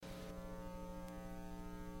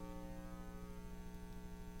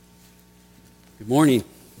Good morning.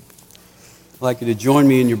 I'd like you to join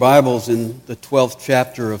me in your Bibles in the 12th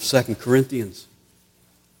chapter of 2 Corinthians.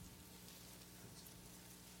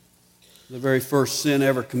 The very first sin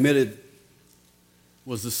ever committed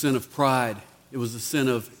was the sin of pride. It was the sin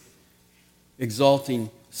of exalting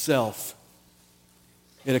self.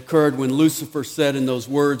 It occurred when Lucifer said in those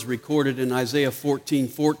words recorded in Isaiah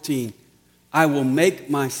 14:14, "I will make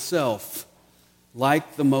myself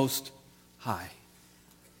like the Most High."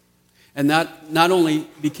 And that not only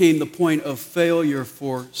became the point of failure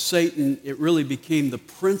for Satan, it really became the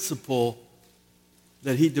principle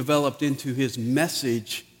that he developed into his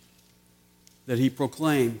message that he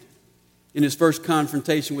proclaimed. In his first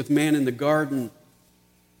confrontation with man in the garden,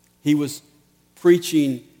 he was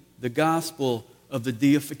preaching the gospel of the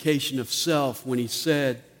deification of self when he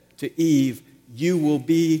said to Eve, "You will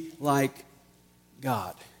be like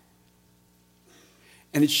God."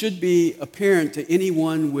 And it should be apparent to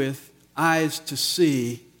anyone with eyes to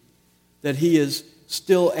see that he is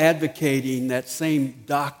still advocating that same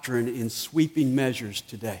doctrine in sweeping measures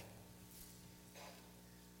today.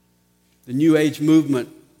 The New Age movement,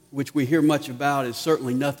 which we hear much about, is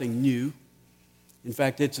certainly nothing new. In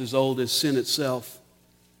fact, it's as old as sin itself.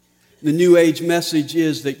 The New Age message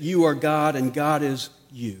is that you are God and God is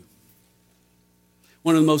you.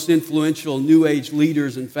 One of the most influential New Age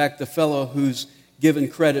leaders, in fact, the fellow who's given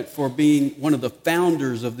credit for being one of the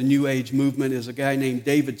founders of the New Age movement, is a guy named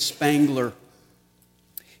David Spangler.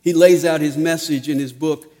 He lays out his message in his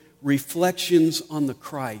book, Reflections on the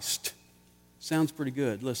Christ. Sounds pretty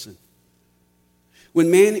good. Listen.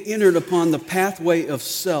 When man entered upon the pathway of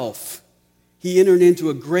self, he entered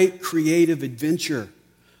into a great creative adventure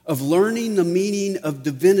of learning the meaning of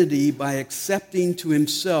divinity by accepting to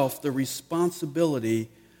himself the responsibility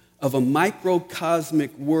of a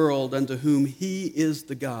microcosmic world unto whom he is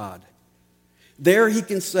the God. There he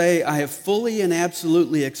can say, "I have fully and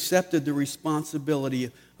absolutely accepted the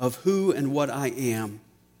responsibility of who and what I am."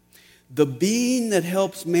 The being that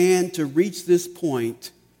helps man to reach this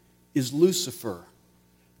point is Lucifer,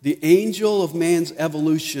 the angel of man's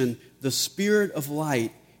evolution, the spirit of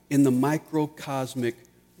light in the microcosmic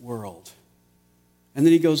world. And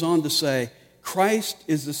then he goes on to say, Christ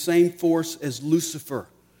is the same force as Lucifer.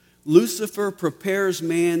 Lucifer prepares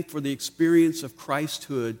man for the experience of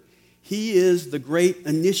Christhood. He is the great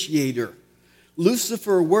initiator.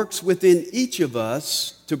 Lucifer works within each of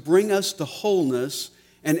us to bring us to wholeness,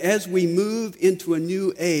 and as we move into a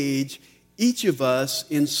new age, each of us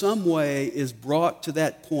in some way is brought to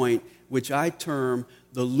that point, which I term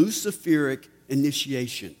the Luciferic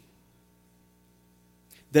initiation.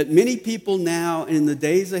 That many people now and in the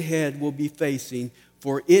days ahead will be facing,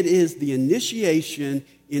 for it is the initiation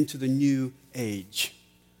into the new age.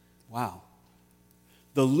 Wow.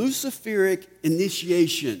 The Luciferic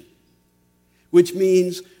initiation, which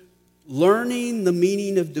means learning the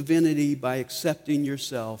meaning of divinity by accepting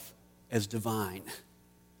yourself as divine.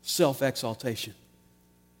 Self-exaltation.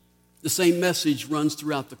 The same message runs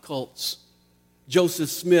throughout the cults. Joseph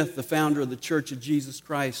Smith, the founder of the Church of Jesus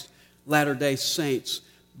Christ, Latter-day Saints,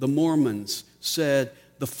 the Mormons, said,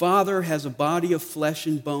 "The Father has a body of flesh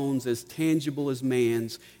and bones as tangible as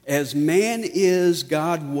man's. As man is,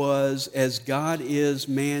 God was. As God is,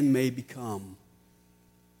 man may become."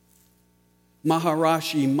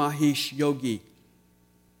 Maharishi Mahesh Yogi,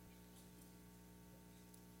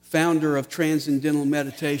 founder of Transcendental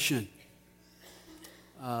Meditation,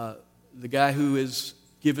 the guy who is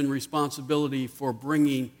given responsibility for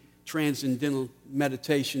bringing Transcendental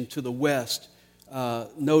Meditation to the West,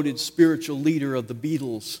 noted spiritual leader of the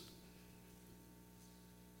Beatles,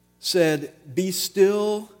 said, "Be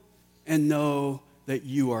still and know that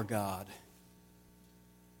you are God."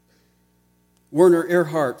 Werner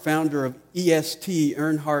Erhard, founder of EST,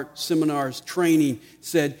 Earnhardt Seminars Training,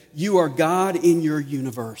 said, "You are God in your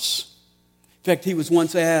universe." In fact, he was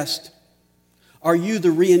once asked, "Are you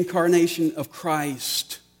the reincarnation of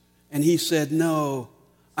Christ?" And he said, "No,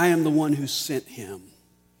 I am the one who sent him."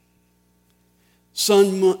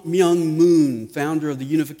 Sun Myung Moon, founder of the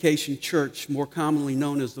Unification Church, more commonly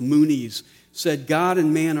known as the Moonies, said, "God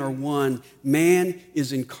and man are one. Man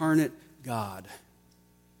is incarnate God."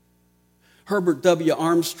 Herbert W.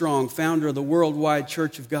 Armstrong, founder of the Worldwide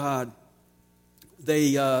Church of God,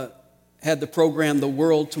 they had the program The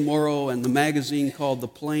World Tomorrow and the magazine called The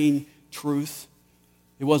Plain Truth.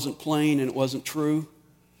 It wasn't plain and it wasn't true.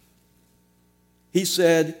 He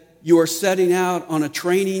said, "You are setting out on a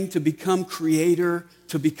training to become creator,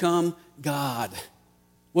 to become God."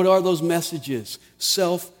 What are those messages?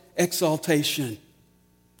 Self-exaltation.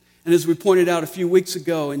 And as we pointed out a few weeks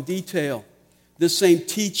ago in detail, This same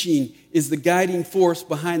teaching is the guiding force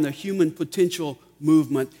behind the human potential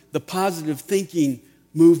movement, the positive thinking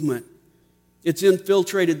movement. It's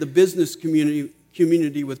infiltrated the business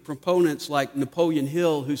community with proponents like Napoleon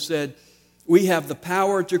Hill, who said, "We have the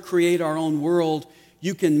power to create our own world.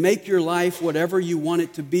 You can make your life whatever you want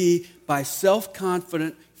it to be by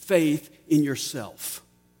self-confident faith in yourself.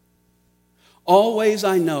 Always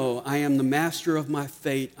I know I am the master of my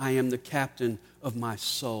fate. I am the captain of my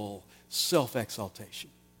soul." Self-exaltation.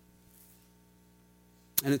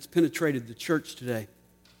 And it's penetrated the church today.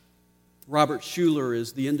 Robert Schuller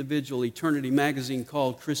is the individual Eternity Magazine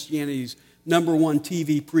called Christianity's #1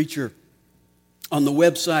 TV preacher. On their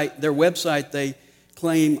website, they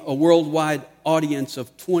claim a worldwide audience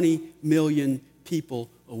of 20 million people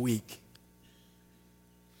a week.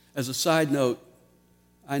 As a side note,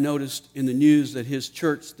 I noticed in the news that his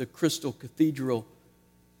church, the Crystal Cathedral,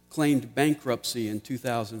 claimed bankruptcy in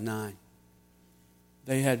 2009.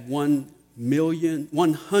 They had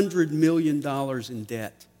 $100 million in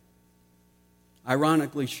debt.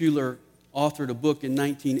 Ironically, Schuller authored a book in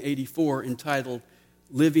 1984 entitled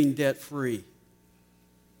Living Debt Free.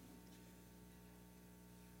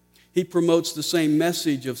 He promotes the same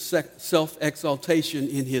message of self-exaltation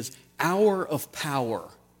in his Hour of Power.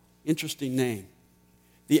 Interesting name.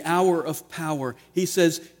 The Hour of Power. He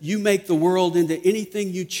says, you make the world into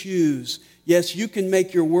anything you choose. Yes, you can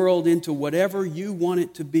make your world into whatever you want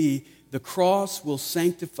it to be. The cross will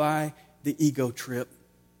sanctify the ego trip.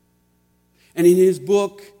 And in his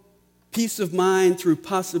book, Peace of Mind Through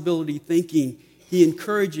Possibility Thinking, he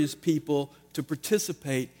encourages people to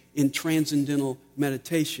participate in transcendental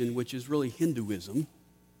meditation, which is really Hinduism.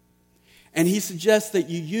 And he suggests that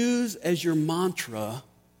you use as your mantra,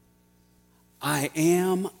 I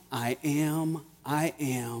am, I am, I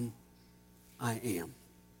am, I am.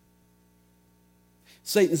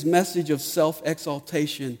 Satan's message of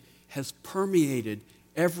self-exaltation has permeated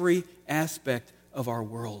every aspect of our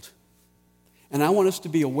world. And I want us to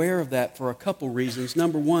be aware of that for a couple reasons.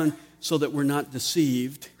 Number one, so that we're not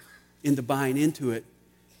deceived into buying into it.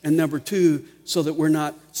 And number two, so that we're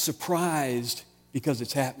not surprised because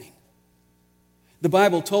it's happening. The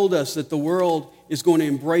Bible told us that the world is going to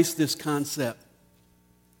embrace this concept.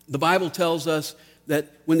 The Bible tells us that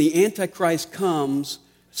when the Antichrist comes,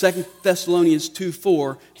 2 Thessalonians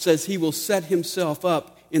 2:4 says he will set himself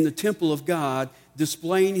up in the temple of God,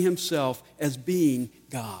 displaying himself as being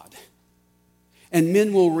God. And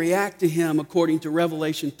men will react to him according to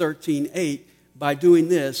Revelation 13:8 by doing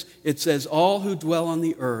this. It says, all who dwell on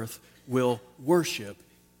the earth will worship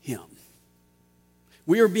him.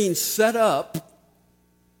 We are being set up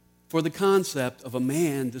for the concept of a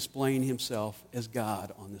man displaying himself as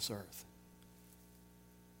God on this earth.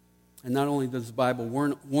 And not only does the Bible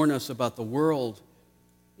warn us about the world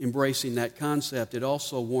embracing that concept, it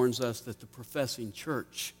also warns us that the professing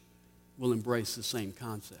church will embrace the same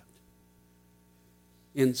concept.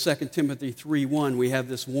 In 2 Timothy 3:1, we have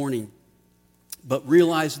this warning. But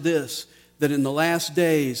realize this, that in the last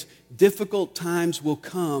days, difficult times will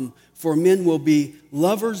come, for men will be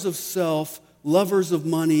lovers of self, lovers of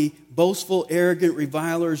money, boastful, arrogant,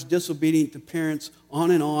 revilers, disobedient to parents, on.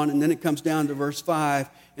 And then it comes down to verse 5,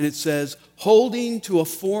 and it says, holding to a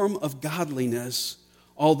form of godliness,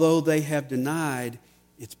 although they have denied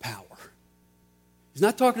its power. He's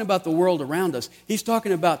not talking about the world around us. He's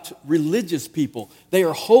talking about religious people. They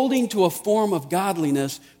are holding to a form of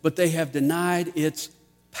godliness, but they have denied its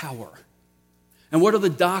power. And what are the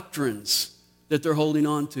doctrines that they're holding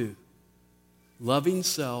on to? Loving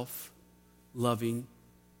self, loving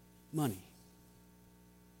money.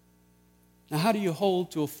 Now, how do you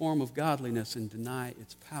hold to a form of godliness and deny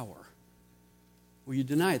its power? Well, you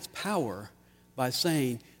deny its power by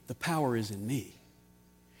saying, the power is in me.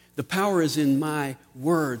 The power is in my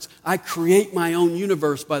words. I create my own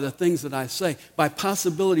universe by the things that I say. By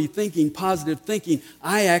possibility thinking, positive thinking,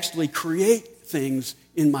 I actually create things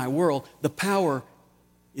in my world. The power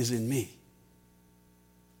is in me.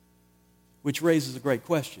 Which raises a great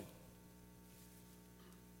question.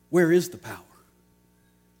 Where is the power?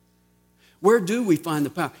 Where do we find the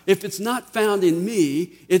power? If it's not found in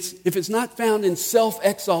me, if it's not found in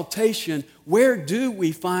self-exaltation, where do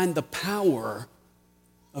we find the power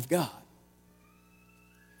of God?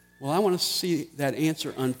 Well, I want to see that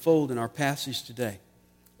answer unfold in our passage today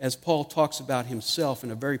as Paul talks about himself in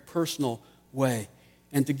a very personal way.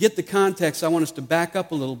 And to get the context, I want us to back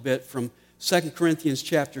up a little bit from 2 Corinthians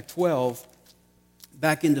chapter 12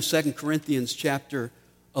 back into 2 Corinthians chapter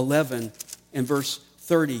 11 and verse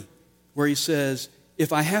 30, where he says,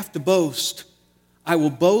 if I have to boast, I will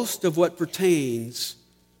boast of what pertains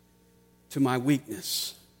to my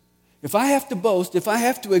weakness. If I have to boast, if I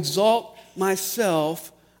have to exalt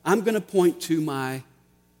myself, I'm going to point to my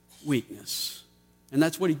weakness. And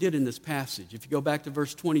that's what he did in this passage. If you go back to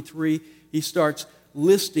verse 23, he starts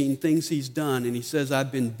listing things he's done. And he says,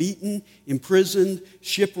 I've been beaten, imprisoned,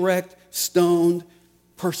 shipwrecked, stoned,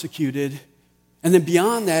 persecuted. And then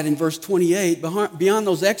beyond that, in verse 28, beyond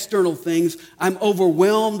those external things, I'm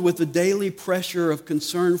overwhelmed with the daily pressure of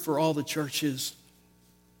concern for all the churches.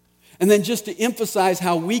 And then just to emphasize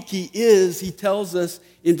how weak he is, he tells us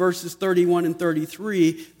in verses 31 and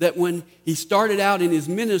 33 that when he started out in his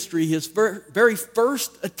ministry, his very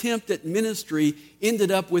first attempt at ministry ended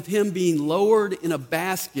up with him being lowered in a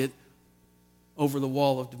basket over the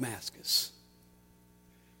wall of Damascus.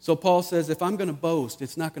 So Paul says, if I'm going to boast,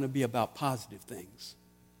 it's not going to be about positive things.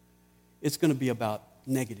 It's going to be about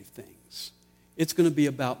negative things. It's going to be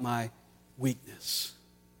about my weakness.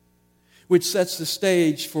 Which sets the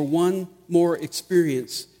stage for one more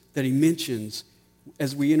experience that he mentions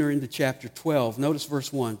as we enter into chapter 12. Notice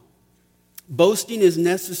verse 1. Boasting is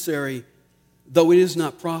necessary, though it is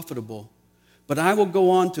not profitable, but I will go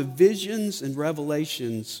on to visions and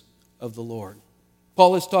revelations of the Lord.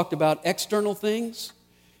 Paul has talked about external things.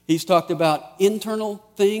 He's talked about internal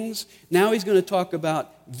things. Now he's going to talk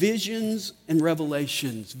about visions and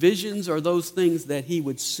revelations. Visions are those things that he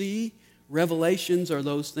would see. Revelations are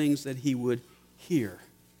those things that he would hear.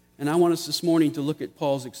 And I want us this morning to look at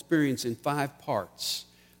Paul's experience in 5 parts.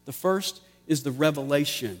 The first is the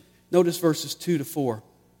revelation. Notice verses 2 to 4.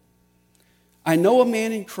 I know a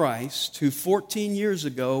man in Christ who 14 years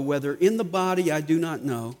ago, whether in the body I do not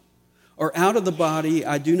know, or out of the body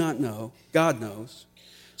I do not know, God knows,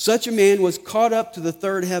 such a man was caught up to the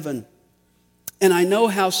third heaven. And I know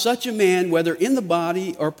how such a man, whether in the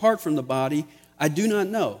body or apart from the body, I do not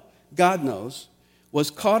know, God knows, was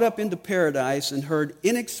caught up into paradise and heard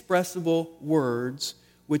inexpressible words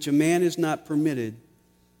which a man is not permitted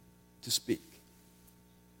to speak.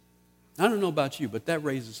 I don't know about you, but that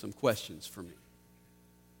raises some questions for me.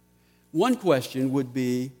 One question would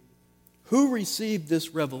be, who received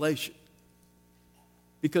this revelation?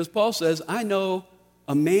 Because Paul says, I know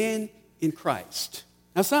a man in Christ.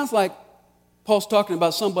 Now it sounds like Paul's talking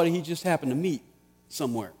about somebody he just happened to meet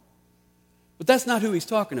somewhere. But that's not who he's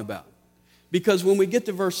talking about. Because when we get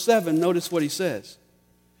to verse 7, notice what he says.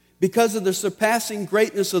 Because of the surpassing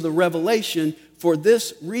greatness of the revelation, for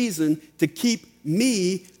this reason, to keep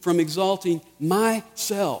me from exalting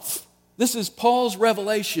myself. This is Paul's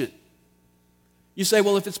revelation. You say,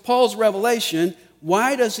 well, if it's Paul's revelation,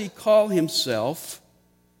 why does he call himself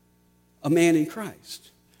a man in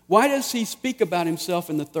Christ? Why does he speak about himself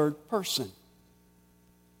in the third person?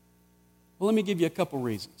 Well, let me give you a couple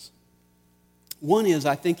reasons. One is,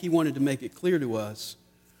 I think he wanted to make it clear to us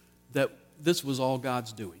that this was all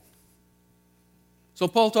God's doing. So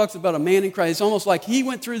Paul talks about a man in Christ. It's almost like he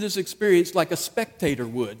went through this experience like a spectator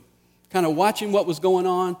would, kind of watching what was going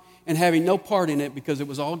on and having no part in it because it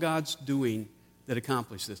was all God's doing that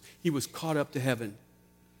accomplished this. He was caught up to heaven.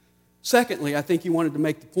 Secondly, I think he wanted to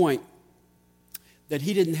make the point that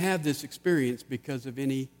he didn't have this experience because of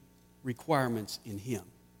any requirements in him.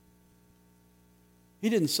 He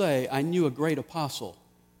didn't say, I knew a great apostle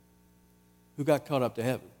who got caught up to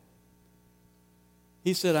heaven.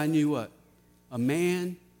 He said, I knew what? A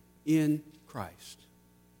man in Christ.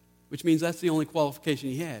 Which means that's the only qualification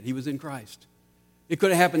he had. He was in Christ. It could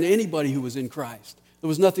have happened to anybody who was in Christ. There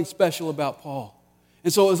was nothing special about Paul.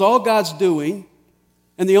 And so it was all God's doing,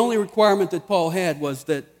 and the only requirement that Paul had was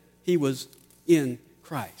that he was in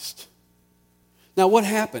Christ. Now, what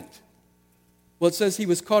happened? Well, it says he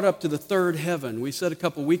was caught up to the third heaven. We said a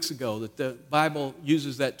couple weeks ago that the Bible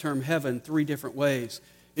uses that term heaven 3 different ways.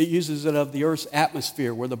 It uses it of the earth's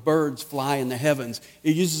atmosphere where the birds fly in the heavens.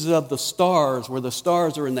 It uses it of the stars where the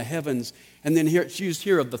stars are in the heavens. And then here it's used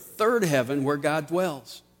here of the third heaven where God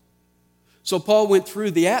dwells. So Paul went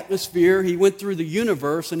through the atmosphere, he went through the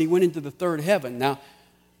universe, and he went into the third heaven. Now,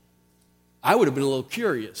 I would have been a little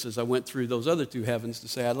curious as I went through those other 2 heavens to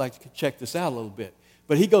say, I'd like to check this out a little bit.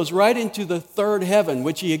 But he goes right into the third heaven,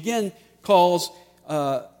 which he again calls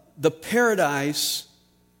the paradise,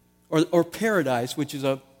 or paradise, which is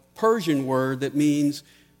a Persian word that means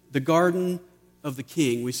the garden of the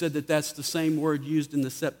king. We said that that's the same word used in the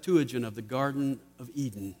Septuagint of the Garden of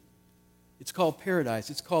Eden. It's called paradise.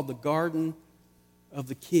 It's called the garden of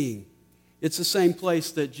the king. It's the same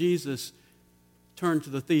place that Jesus turned to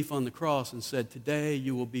the thief on the cross and said, today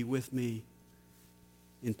you will be with me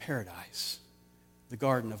in paradise. The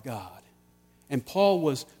garden of God. And Paul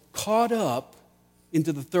was caught up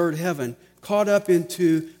into the third heaven, caught up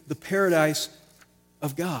into the paradise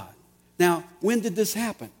of God. Now, when did this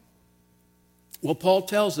happen? Well, Paul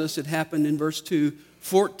tells us it happened in verse 2,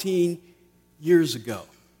 14 years ago.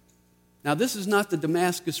 Now, this is not the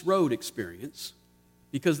Damascus Road experience,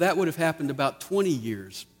 because that would have happened about 20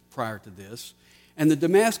 years prior to this. And the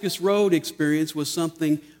Damascus Road experience was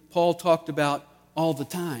something Paul talked about all the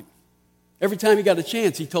time. Every time he got a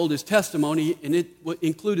chance, he told his testimony, and it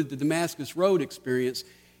included the Damascus Road experience.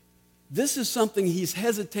 This is something he's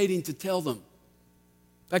hesitating to tell them.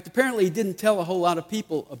 In fact, apparently he didn't tell a whole lot of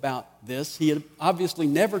people about this. He had obviously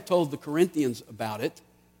never told the Corinthians about it.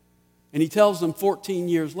 And he tells them 14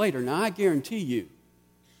 years later. Now, I guarantee you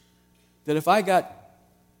that if I got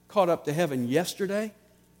caught up to heaven yesterday,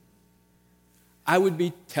 I would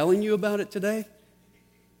be telling you about it today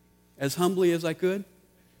as humbly as I could.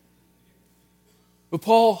 But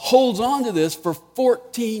Paul holds on to this for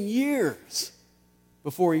 14 years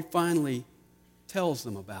before he finally tells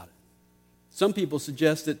them about it. Some people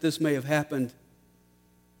suggest that this may have happened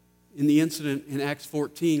in the incident in Acts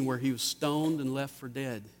 14 where he was stoned and left for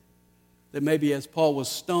dead. That maybe as Paul was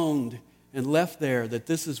stoned and left there, that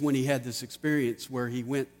this is when he had this experience where he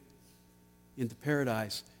went into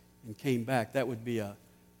paradise and came back. That would be a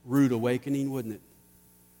rude awakening, wouldn't it?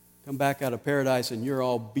 Come back out of paradise and you're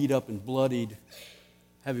all beat up and bloodied,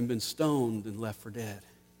 having been stoned and left for dead.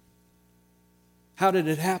 How did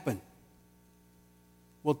it happen?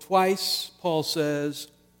 Well, twice Paul says,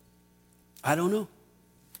 I don't know.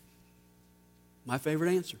 My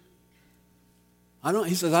favorite answer.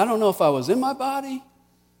 He says, I don't know if I was in my body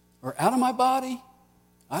or out of my body.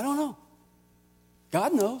 I don't know.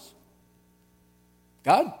 God knows.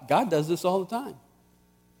 God does this all the time.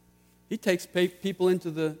 He takes people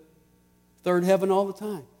into the third heaven all the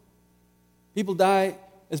time. People die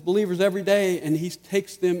as believers every day, and he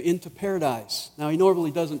takes them into paradise. Now, he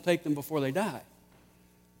normally doesn't take them before they die.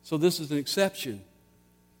 So this is an exception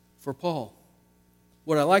for Paul.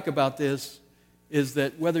 What I like about this is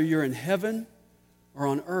that whether you're in heaven or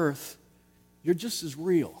on earth, you're just as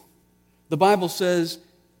real. The Bible says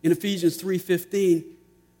in Ephesians 3:15,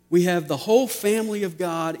 we have the whole family of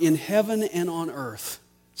God in heaven and on earth.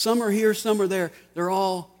 Some are here, some are there. They're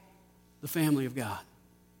all the family of God.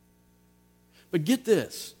 But get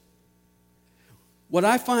this. What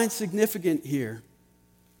I find significant here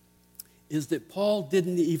is that Paul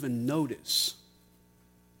didn't even notice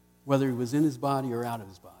whether he was in his body or out of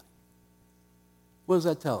his body. What does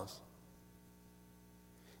that tell us?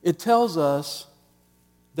 It tells us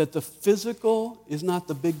that the physical is not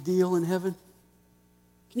the big deal in heaven.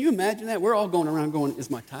 Can you imagine that? We're all going around going, is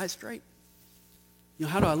my tie straight?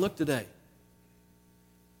 How do I look today?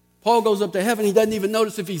 Paul goes up to heaven, he doesn't even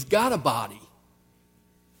notice if he's got a body.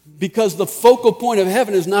 Because the focal point of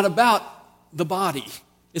heaven is not about the body.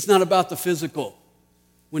 It's not about the physical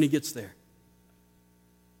when he gets there.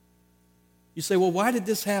 You say, well, why did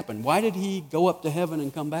this happen? Why did he go up to heaven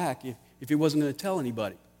and come back if he wasn't going to tell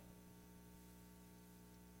anybody?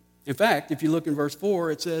 In fact, if you look in verse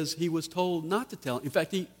 4, it says he was told not to tell. In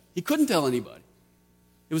fact, he couldn't tell anybody.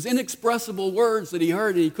 It was inexpressible words that he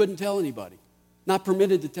heard and he couldn't tell anybody. Not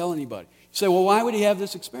permitted to tell anybody. You say, well, why would he have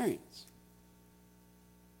this experience?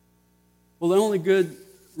 Well, the only good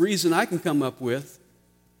reason I can come up with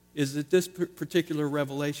is that this particular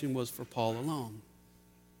revelation was for Paul alone.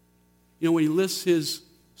 When he lists his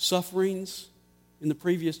sufferings in the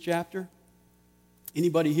previous chapter,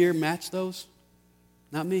 anybody here match those?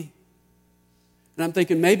 Not me. And I'm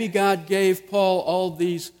thinking maybe God gave Paul all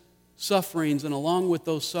these sufferings, and along with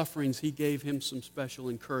those sufferings, he gave him some special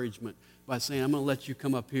encouragement by saying, I'm going to let you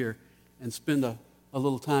come up here and spend a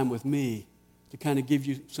little time with me to kind of give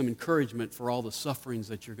you some encouragement for all the sufferings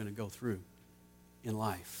that you're going to go through in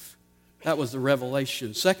life. That was the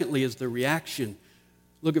revelation. Secondly is the reaction.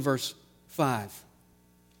 Look at verse 5.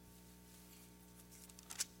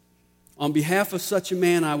 On behalf of such a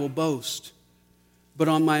man I will boast, but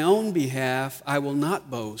on my own behalf I will not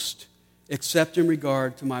boast, except in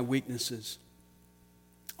regard to my weaknesses.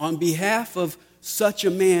 On behalf of such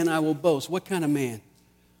a man I will boast. What kind of man?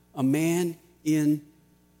 A man in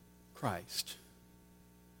Christ.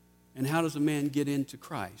 And how does a man get into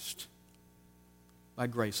Christ? By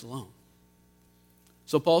grace alone.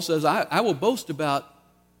 So Paul says, I will boast about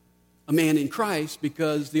a man in Christ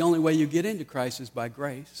because the only way you get into Christ is by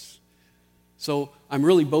grace. So I'm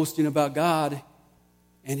really boasting about God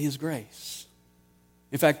and His grace.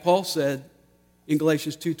 In fact, Paul said in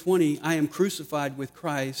Galatians 2:20, I am crucified with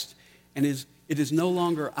Christ, and it is no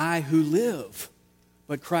longer I who live,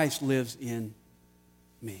 but Christ lives in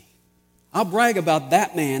me. I'll brag about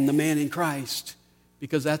that man, the man in Christ,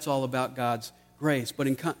 because that's all about God's grace. But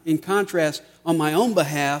in contrast, on my own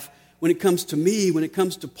behalf, when it comes to me, when it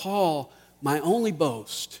comes to Paul, my only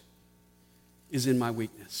boast is in my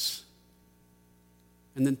weakness.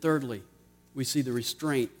 And then thirdly, we see the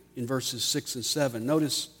restraint in verses 6 and 7.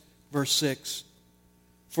 Notice verse 6.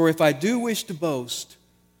 For if I do wish to boast,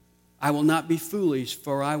 I will not be foolish,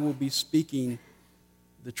 for I will be speaking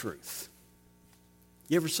the truth.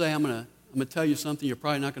 You ever say, I'm going to tell you something, you're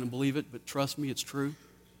probably not going to believe it, but trust me, it's true?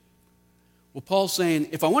 Well, Paul's saying,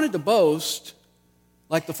 if I wanted to boast,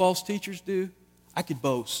 like the false teachers do, I could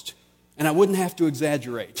boast, and I wouldn't have to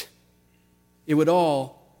exaggerate. It would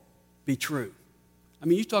all be true. I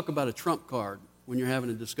mean, you talk about a trump card when you're having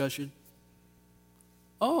a discussion.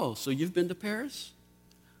 Oh, so you've been to Paris?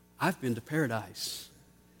 I've been to paradise.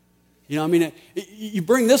 You know, I mean, you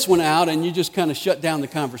bring this one out and you just kind of shut down the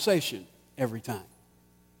conversation every time.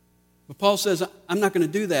 But Paul says, I'm not going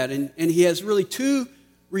to do that. And he has really two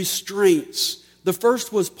restraints. The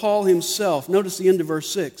first was Paul himself. Notice the end of verse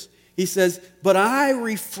 6. He says, but I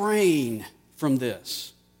refrain from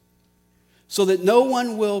this, so that no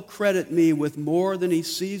one will credit me with more than he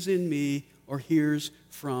sees in me or hears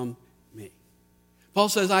from me. Paul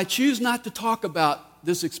says, I choose not to talk about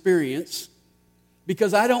this experience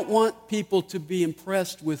because I don't want people to be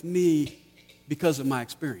impressed with me because of my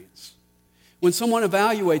experience. When someone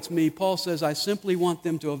evaluates me, Paul says, I simply want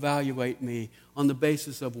them to evaluate me on the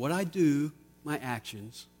basis of what I do, my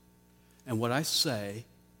actions, and what I say,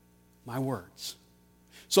 my words.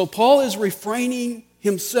 So Paul is refraining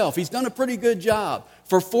himself. He's done a pretty good job.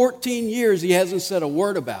 For 14 years, he hasn't said a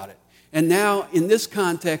word about it. And now, in this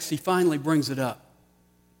context, he finally brings it up.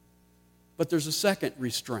 But there's a second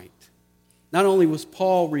restraint. Not only was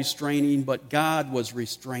Paul restraining, but God was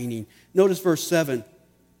restraining. Notice verse 7.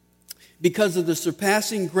 Because of the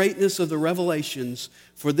surpassing greatness of the revelations,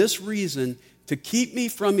 for this reason, to keep me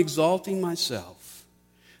from exalting myself,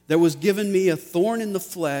 there was given me a thorn in the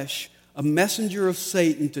flesh, a messenger of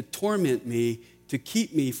Satan to torment me, to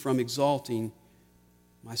keep me from exalting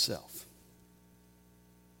myself.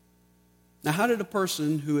 Now, how did a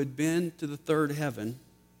person who had been to the third heaven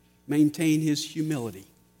maintain his humility?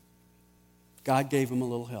 God gave him a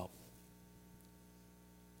little help.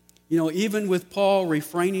 You know, even with Paul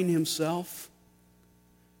refraining himself,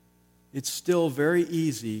 it's still very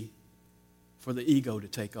easy for the ego to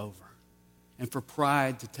take over and for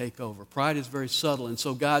pride to take over. Pride is very subtle, and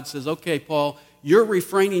so God says, okay, Paul, you're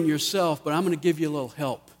refraining yourself, but I'm going to give you a little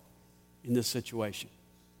help in this situation.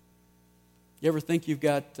 You ever think you've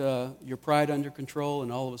got your pride under control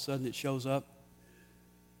and all of a sudden it shows up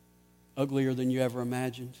uglier than you ever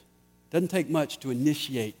imagined? Doesn't take much to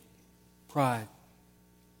initiate pride.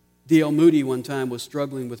 D.L. Moody one time was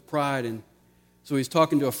struggling with pride, and so he's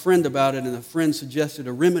talking to a friend about it, and the friend suggested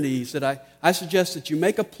a remedy. He said, I suggest that you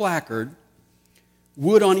make a placard,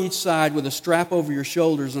 wood on each side with a strap over your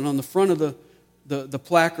shoulders, and on the front of the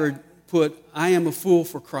placard put, I am a fool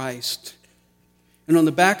for Christ. And on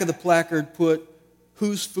the back of the placard put,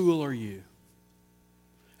 whose fool are you?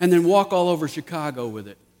 And then walk all over Chicago with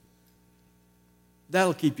it.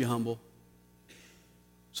 That'll keep you humble.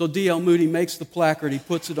 So D.L. Moody makes the placard, he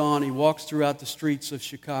puts it on, he walks throughout the streets of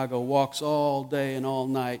Chicago, walks all day and all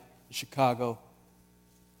night in Chicago.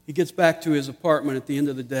 He gets back to his apartment at the end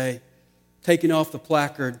of the day, taking off the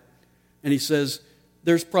placard, and he says,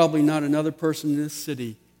 there's probably not another person in this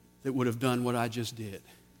city that would have done what I just did.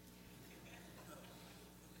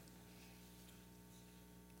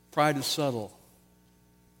 Pride is subtle,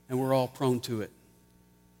 and we're all prone to it.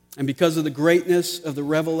 And because of the greatness of the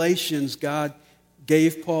revelations, God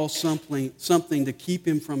gave Paul something to keep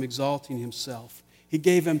him from exalting himself. He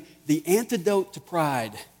gave him the antidote to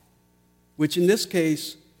pride, which in this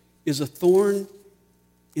case is a thorn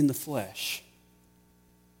in the flesh.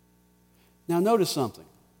 Now notice something.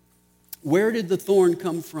 Where did the thorn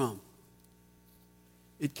come from?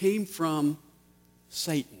 It came from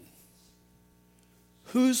Satan.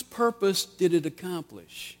 Whose purpose did it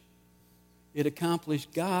accomplish? It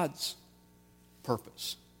accomplished God's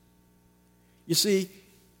purpose. You see,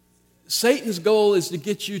 Satan's goal is to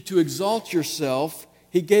get you to exalt yourself.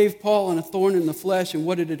 He gave Paul a thorn in the flesh, and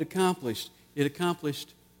what did it accomplish? It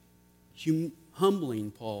accomplished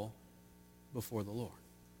humbling Paul before the Lord.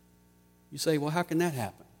 You say, well, how can that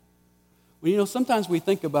happen? Well, you know, sometimes we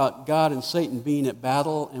think about God and Satan being at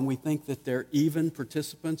battle, and we think that they're even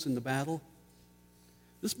participants in the battle.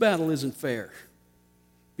 This battle isn't fair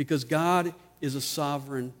because God is a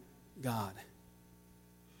sovereign God.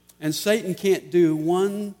 And Satan can't do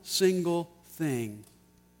one single thing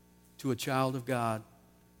to a child of God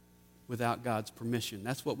without God's permission.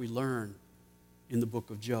 That's what we learn in the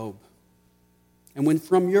book of Job. And when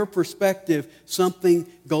from your perspective something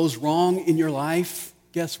goes wrong in your life,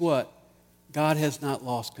 guess what? God has not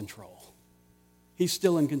lost control. He's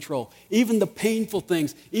still in control. Even the painful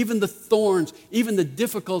things, even the thorns, even the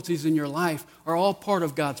difficulties in your life are all part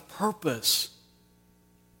of God's purpose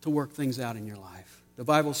to work things out in your life. The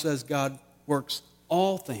Bible says God works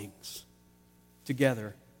all things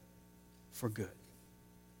together for good.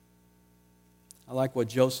 I like what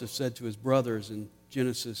Joseph said to his brothers in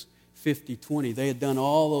Genesis 50:20. They had done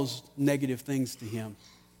all those negative things to him.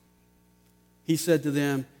 He said to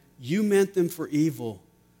them, "You meant them for evil,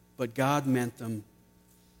 but God meant them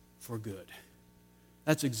for good."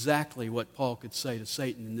 That's exactly what Paul could say to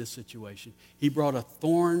Satan in this situation. He brought a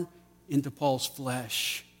thorn into Paul's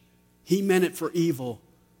flesh. He meant it for evil.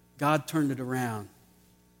 God turned it around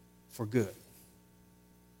for good.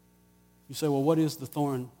 You say, well, what is the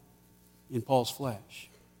thorn in Paul's flesh?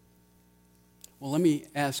 Well, let me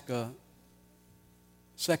ask a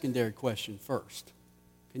secondary question first.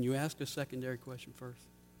 Can you ask a secondary question first?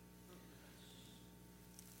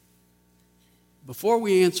 Before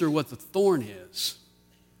we answer what the thorn is,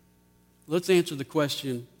 let's answer the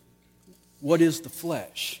question, what is the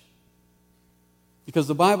flesh? Because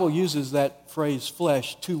the Bible uses that phrase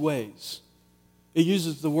flesh two ways. It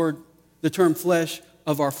uses the term flesh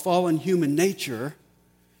of our fallen human nature,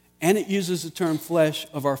 and it uses the term flesh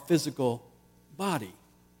of our physical body.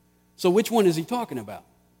 So which one is he talking about?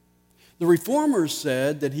 The Reformers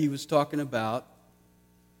said that he was talking about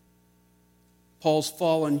Paul's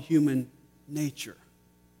fallen human nature,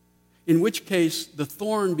 in which case the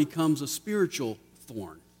thorn becomes a spiritual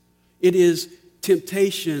thorn. It is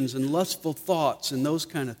temptations and lustful thoughts and those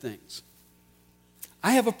kind of things.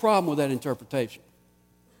 I have a problem with that interpretation,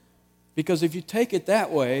 because if you take it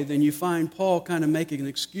that way, then you find Paul kind of making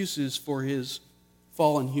excuses for his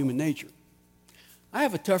fallen human nature. I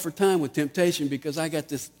have a tougher time with temptation because I got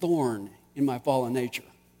this thorn in my fallen nature.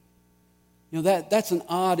 You know, that's an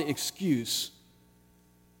odd excuse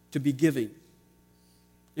to be giving.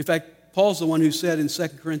 In fact, Paul's the one who said in 2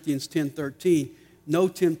 Corinthians 10:13, no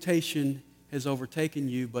temptation has overtaken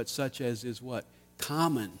you but such as is what?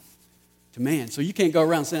 Common to man. So you can't go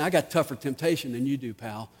around saying, I got tougher temptation than you do,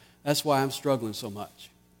 pal. That's why I'm struggling so much.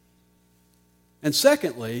 And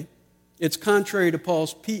secondly, it's contrary to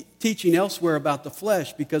Paul's teaching elsewhere about the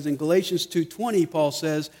flesh, because in Galatians 2:20, Paul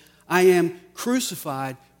says, I am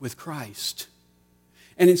crucified with Christ.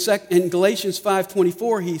 And in Galatians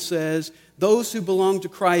 5:24, he says, those who belong to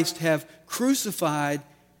Christ have crucified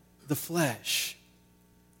the flesh.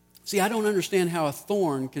 See, I don't understand how a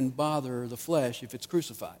thorn can bother the flesh if it's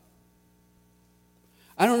crucified.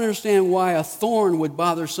 I don't understand why a thorn would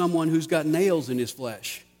bother someone who's got nails in his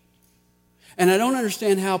flesh. And I don't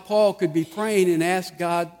understand how Paul could be praying and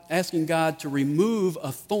asking God to remove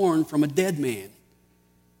a thorn from a dead man.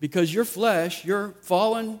 Because your flesh, your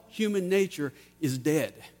fallen human nature is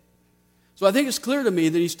dead. So I think it's clear to me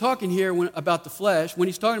that he's talking here about the flesh. When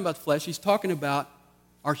he's talking about the flesh, he's talking about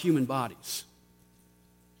our human bodies.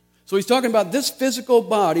 So he's talking about this physical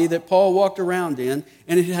body that Paul walked around in,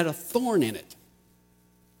 and it had a thorn in it.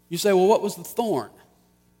 You say, well, what was the thorn?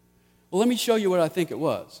 Well, let me show you what I think it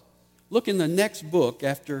was. Look in the next book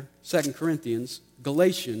after 2 Corinthians,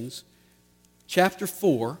 Galatians, chapter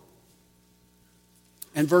 4,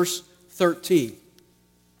 and verse 13.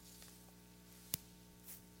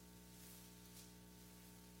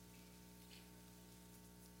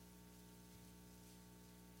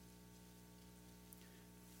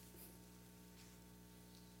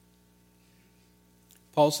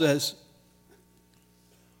 Paul says,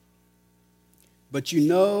 but you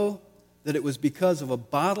know that it was because of a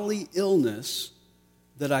bodily illness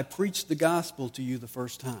that I preached the gospel to you the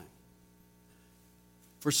first time.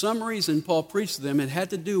 For some reason, Paul preached to them, it had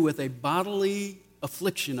to do with a bodily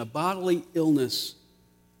affliction, a bodily illness.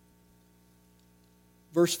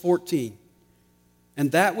 Verse 14,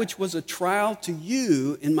 and that which was a trial to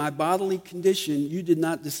you in my bodily condition, you did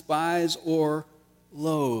not despise or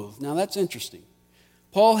loathe. Now that's interesting.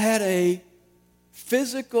 Paul had a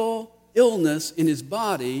physical illness in his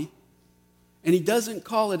body, and he doesn't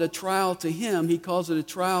call it a trial to him, he calls it a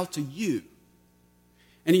trial to you.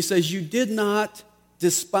 And he says, you did not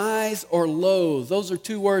despise or loathe. Those are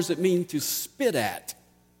two words that mean to spit at.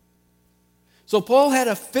 So Paul had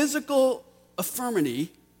a physical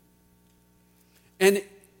infirmity, and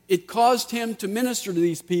it caused him to minister to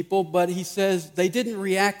these people, but he says they didn't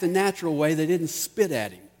react the natural way, they didn't spit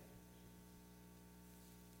at him.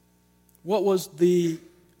 What was the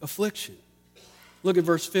affliction? Look at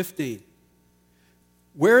verse 15.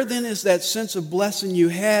 Where then is that sense of blessing you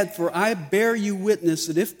had? For I bear you witness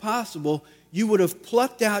that if possible, you would have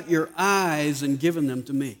plucked out your eyes and given them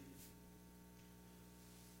to me.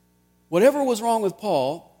 Whatever was wrong with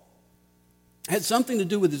Paul had something to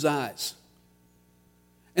do with his eyes.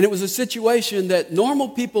 And it was a situation that normal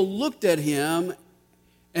people looked at him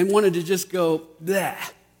and wanted to just go, bleh.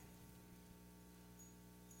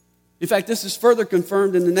 In fact, this is further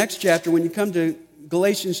confirmed in the next chapter when you come to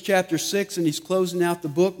Galatians chapter 6 and he's closing out the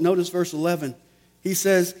book. Notice verse 11. He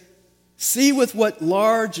says, "See with what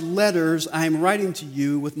large letters I am writing to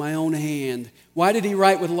you with my own hand." Why did he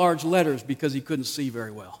write with large letters? Because he couldn't see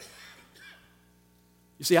very well.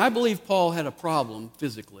 You see, I believe Paul had a problem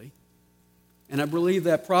physically, and I believe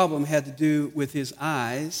that problem had to do with his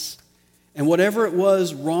eyes. And whatever it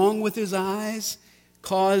was wrong with his eyes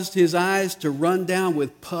caused his eyes to run down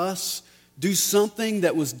with pus, do something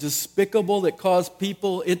that was despicable, that caused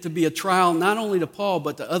it to be a trial not only to Paul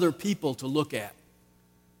but to other people to look at.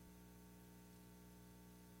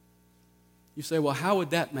 You say, well, how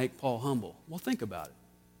would that make Paul humble? Well, think about it.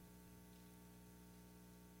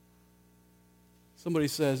 Somebody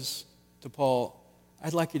says to Paul,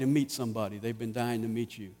 "I'd like you to meet somebody. They've been dying to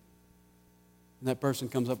meet you." And that person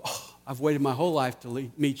comes up, "Oh, I've waited my whole life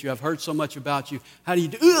to meet you. I've heard so much about you. How do you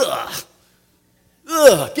do?" Ugh!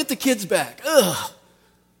 Ugh! Get the kids back. Ugh!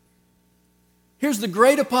 Here's the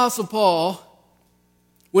great Apostle Paul.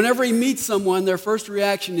 Whenever he meets someone, their first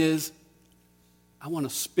reaction is, "I want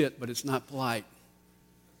to spit, but it's not polite."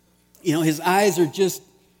 You know, his eyes are just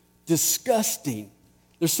disgusting.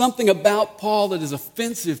 There's something about Paul that is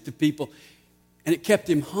offensive to people, and it kept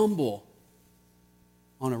him humble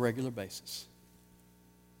on a regular basis.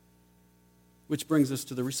 Which brings us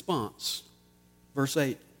to the response. Verse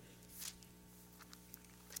 8.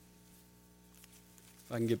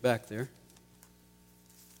 If I can get back there.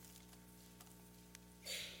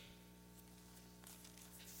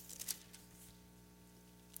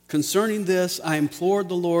 "Concerning this, I implored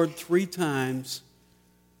the Lord 3 times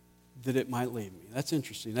that it might leave me." That's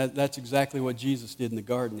interesting. That's exactly what Jesus did in the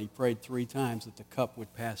garden. He prayed 3 times that the cup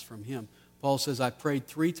would pass from him. Paul says, I prayed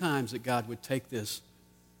 3 times that God would take this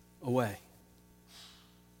away.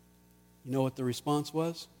 You know what the response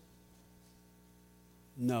was?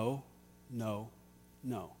 No, no,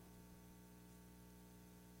 no.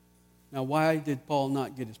 Now, why did Paul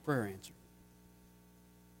not get his prayer answered?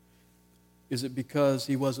 Is it because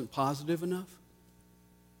he wasn't positive enough?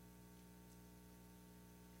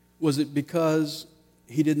 Was it because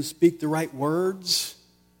he didn't speak the right words?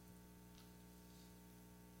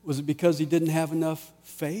 Was it because he didn't have enough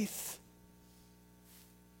faith?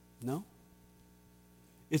 No.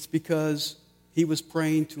 It's because he was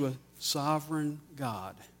praying to a sovereign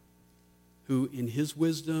God who, in his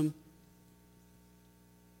wisdom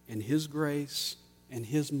and his grace and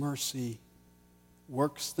his mercy,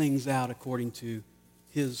 works things out according to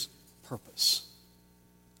his purpose.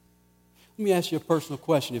 Let me ask you a personal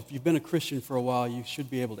question. If you've been a Christian for a while, you should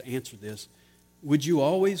be able to answer this. Would you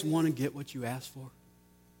always want to get what you asked for?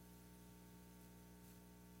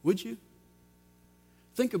 Would you?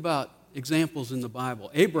 Think about examples in the Bible.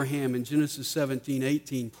 Abraham in Genesis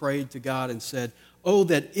 17:18 prayed to God and said, "Oh,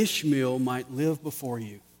 that Ishmael might live before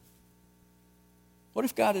you." What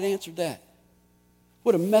if God had answered that?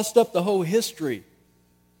 Would have messed up the whole history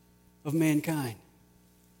of mankind.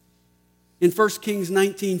 In 1 Kings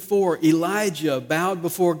 19:4, Elijah bowed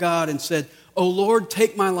before God and said, "Oh Lord,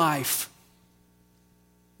 take my life."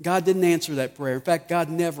 God didn't answer that prayer. In fact, God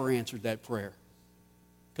never answered that prayer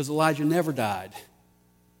because Elijah never died.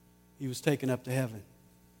 He was taken up to heaven.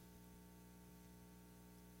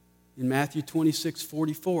 In Matthew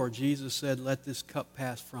 26:44, Jesus said, "Let this cup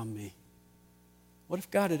pass from me." What if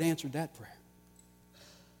God had answered that prayer?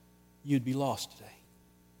 You'd be lost today.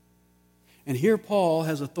 And here Paul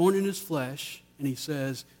has a thorn in his flesh, and he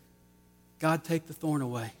says, "God, take the thorn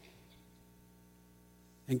away."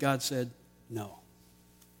 And God said, "No."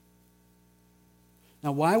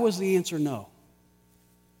 Now, why was the answer no?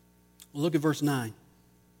 Well, look at verse 9.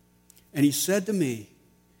 "And he said to me,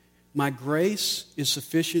 'My grace is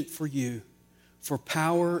sufficient for you, for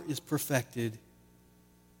power is perfected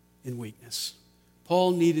in weakness.'"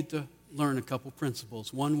 Paul needed to learn a couple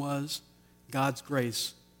principles. One was God's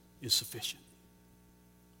grace is sufficient.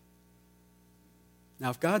 Now,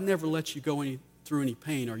 if God never lets you go through any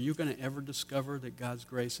pain, are you going to ever discover that God's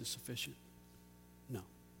grace is sufficient? No.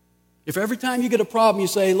 If every time you get a problem you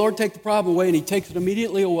say, "Lord, take the problem away," and he takes it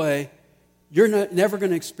immediately away, you're never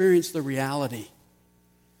going to experience the reality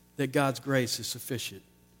that God's grace is sufficient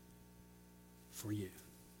for you.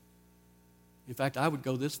 In fact, I would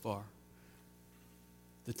go this far.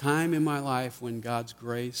 The time in my life when God's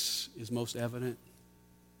grace is most evident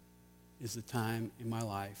is the time in my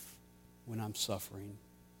life when I'm suffering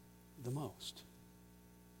the most.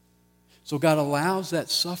 So God allows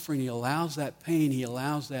that suffering, he allows that pain, he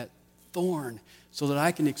allows that thorn so that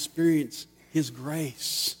I can experience His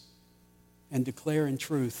grace and declare in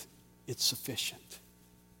truth, it's sufficient.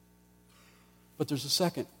 But there's a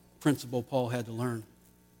second principle Paul had to learn,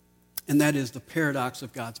 and that is the paradox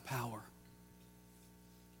of God's power.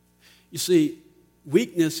 You see,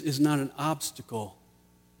 weakness is not an obstacle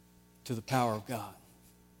to the power of God.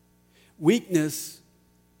 Weakness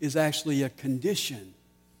is actually a condition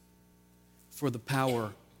for the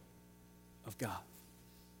power of God.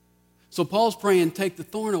 So Paul's praying, take the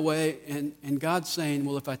thorn away, and God's saying,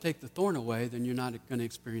 well, if I take the thorn away, then you're not going to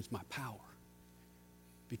experience my power,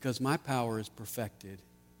 because my power is perfected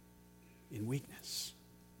in weakness.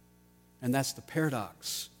 And that's the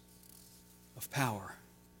paradox of power,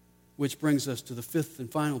 which brings us to the fifth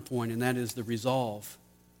and final point, and that is the resolve.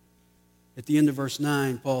 At the end of verse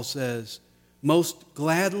 9, Paul says, most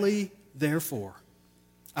gladly, therefore,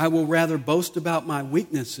 I will rather boast about my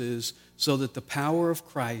weaknesses so that the power of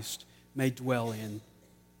Christ may dwell in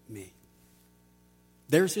me.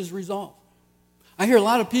 There's his resolve. I hear a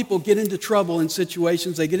lot of people get into trouble in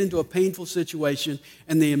situations, they get into a painful situation,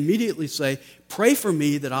 and they immediately say, pray for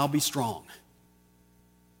me that I'll be strong.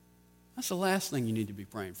 That's the last thing you need to be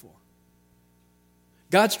praying for.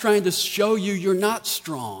 God's trying to show you you're not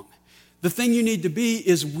strong. The thing you need to be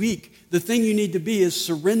is weak. The thing you need to be is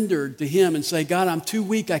surrendered to Him and say, God, I'm too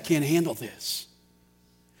weak, I can't handle this.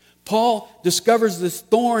 Paul discovers this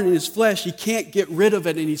thorn in his flesh. He can't get rid of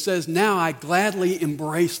it, and he says, now I gladly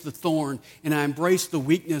embrace the thorn, and I embrace the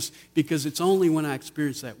weakness, because it's only when I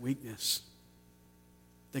experience that weakness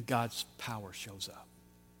that God's power shows up.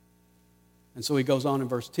 And so he goes on in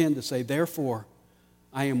verse 10 to say, therefore,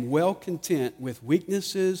 I am well content with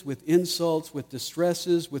weaknesses, with insults, with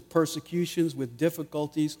distresses, with persecutions, with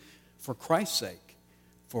difficulties, for Christ's sake.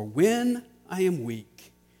 For when I am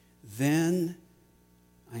weak, then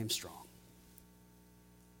I am strong.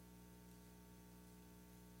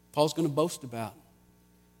 Paul's going to boast about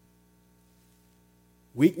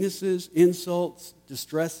weaknesses, insults,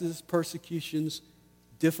 distresses, persecutions,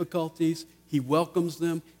 difficulties. He welcomes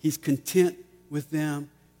them. He's content with them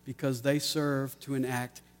because they serve to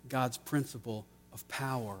enact God's principle of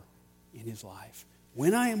power in his life.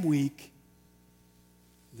 When I am weak,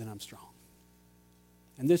 then I'm strong.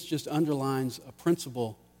 And this just underlines a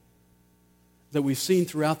principle that we've seen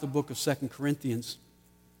throughout the book of 2 Corinthians.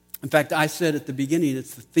 In fact, I said at the beginning,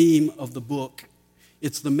 it's the theme of the book.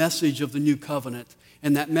 It's the message of the new covenant.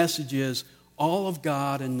 And that message is all of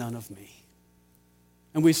God and none of me.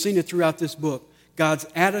 And we've seen it throughout this book. God's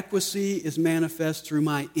adequacy is manifest through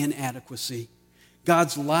my inadequacy.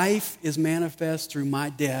 God's life is manifest through my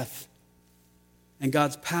death. And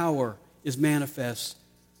God's power is manifest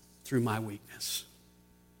through my weakness.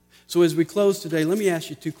 So as we close today, let me ask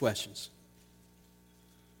you two questions.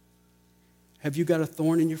 Have you got a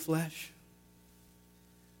thorn in your flesh?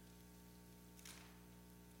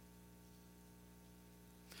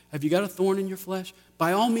 Have you got a thorn in your flesh?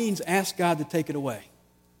 By all means, ask God to take it away.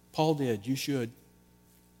 Paul did. You should.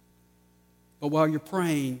 But while you're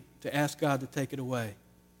praying to ask God to take it away,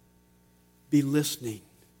 be listening.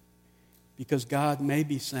 Because God may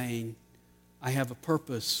be saying, I have a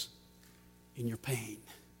purpose in your pain.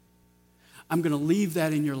 I'm going to leave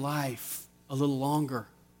that in your life a little longer,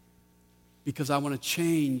 because I want to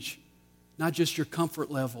change not just your comfort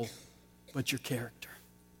level, but your character.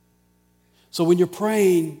 So when you're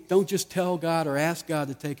praying, don't just tell God or ask God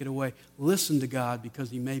to take it away. Listen to God, because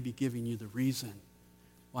He may be giving you the reason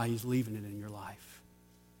why He's leaving it in your life.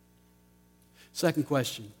 Second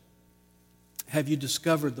question, have you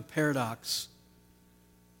discovered the paradox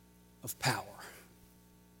of power?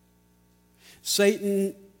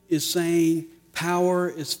 Satan is saying power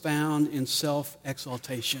is found in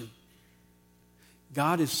self-exaltation.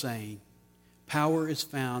 God is saying power is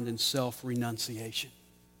found in self-renunciation.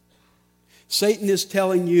 Satan is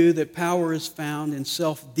telling you that power is found in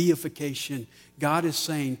self-deification. God is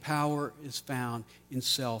saying power is found in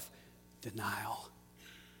self-denial.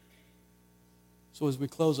 So as we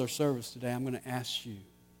close our service today, I'm going to ask you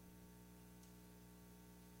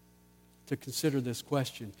to consider this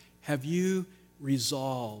question. Have you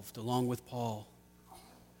resolved, along with Paul,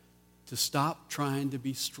 to stop trying to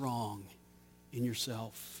be strong in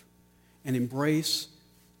yourself and embrace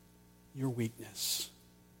your weakness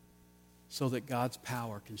so that God's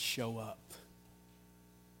power can show up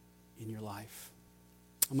in your life?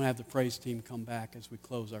 I'm going to have the praise team come back as we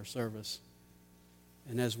close our service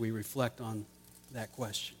and as we reflect on that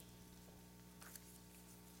question.